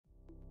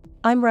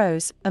I'm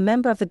Rose, a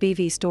member of the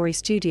BV Story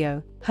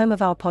Studio, home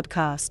of our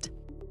podcast.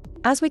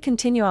 As we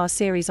continue our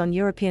series on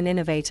European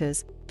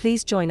innovators,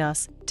 please join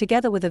us,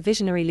 together with a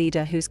visionary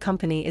leader whose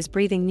company is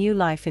breathing new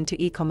life into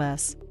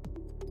e-commerce.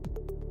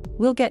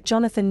 We'll get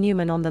Jonathan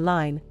Newman on the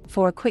line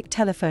for a quick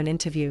telephone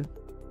interview.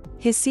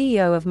 He's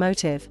CEO of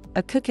Mktg,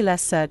 a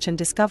cookieless search and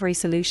discovery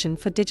solution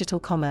for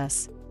digital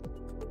commerce.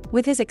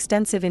 With his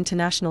extensive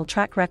international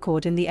track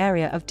record in the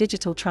area of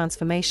digital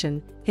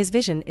transformation, his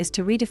vision is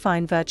to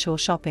redefine virtual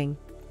shopping.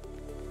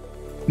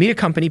 Meet a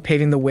company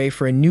paving the way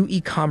for a new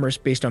e-commerce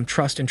based on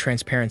trust and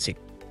transparency.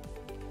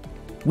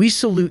 We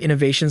salute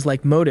innovations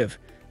like Mktg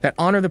that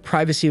honor the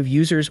privacy of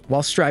users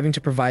while striving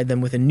to provide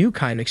them with a new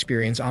kind of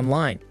experience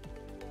online.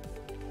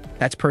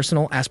 That's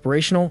personal,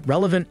 aspirational,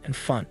 relevant, and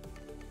fun.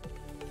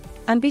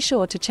 And be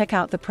sure to check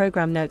out the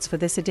program notes for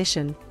this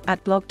edition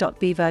at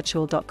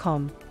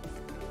blog.bvirtual.com.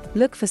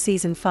 Look for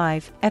Season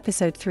 5,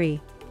 Episode 3.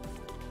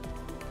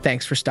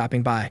 Thanks for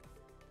stopping by.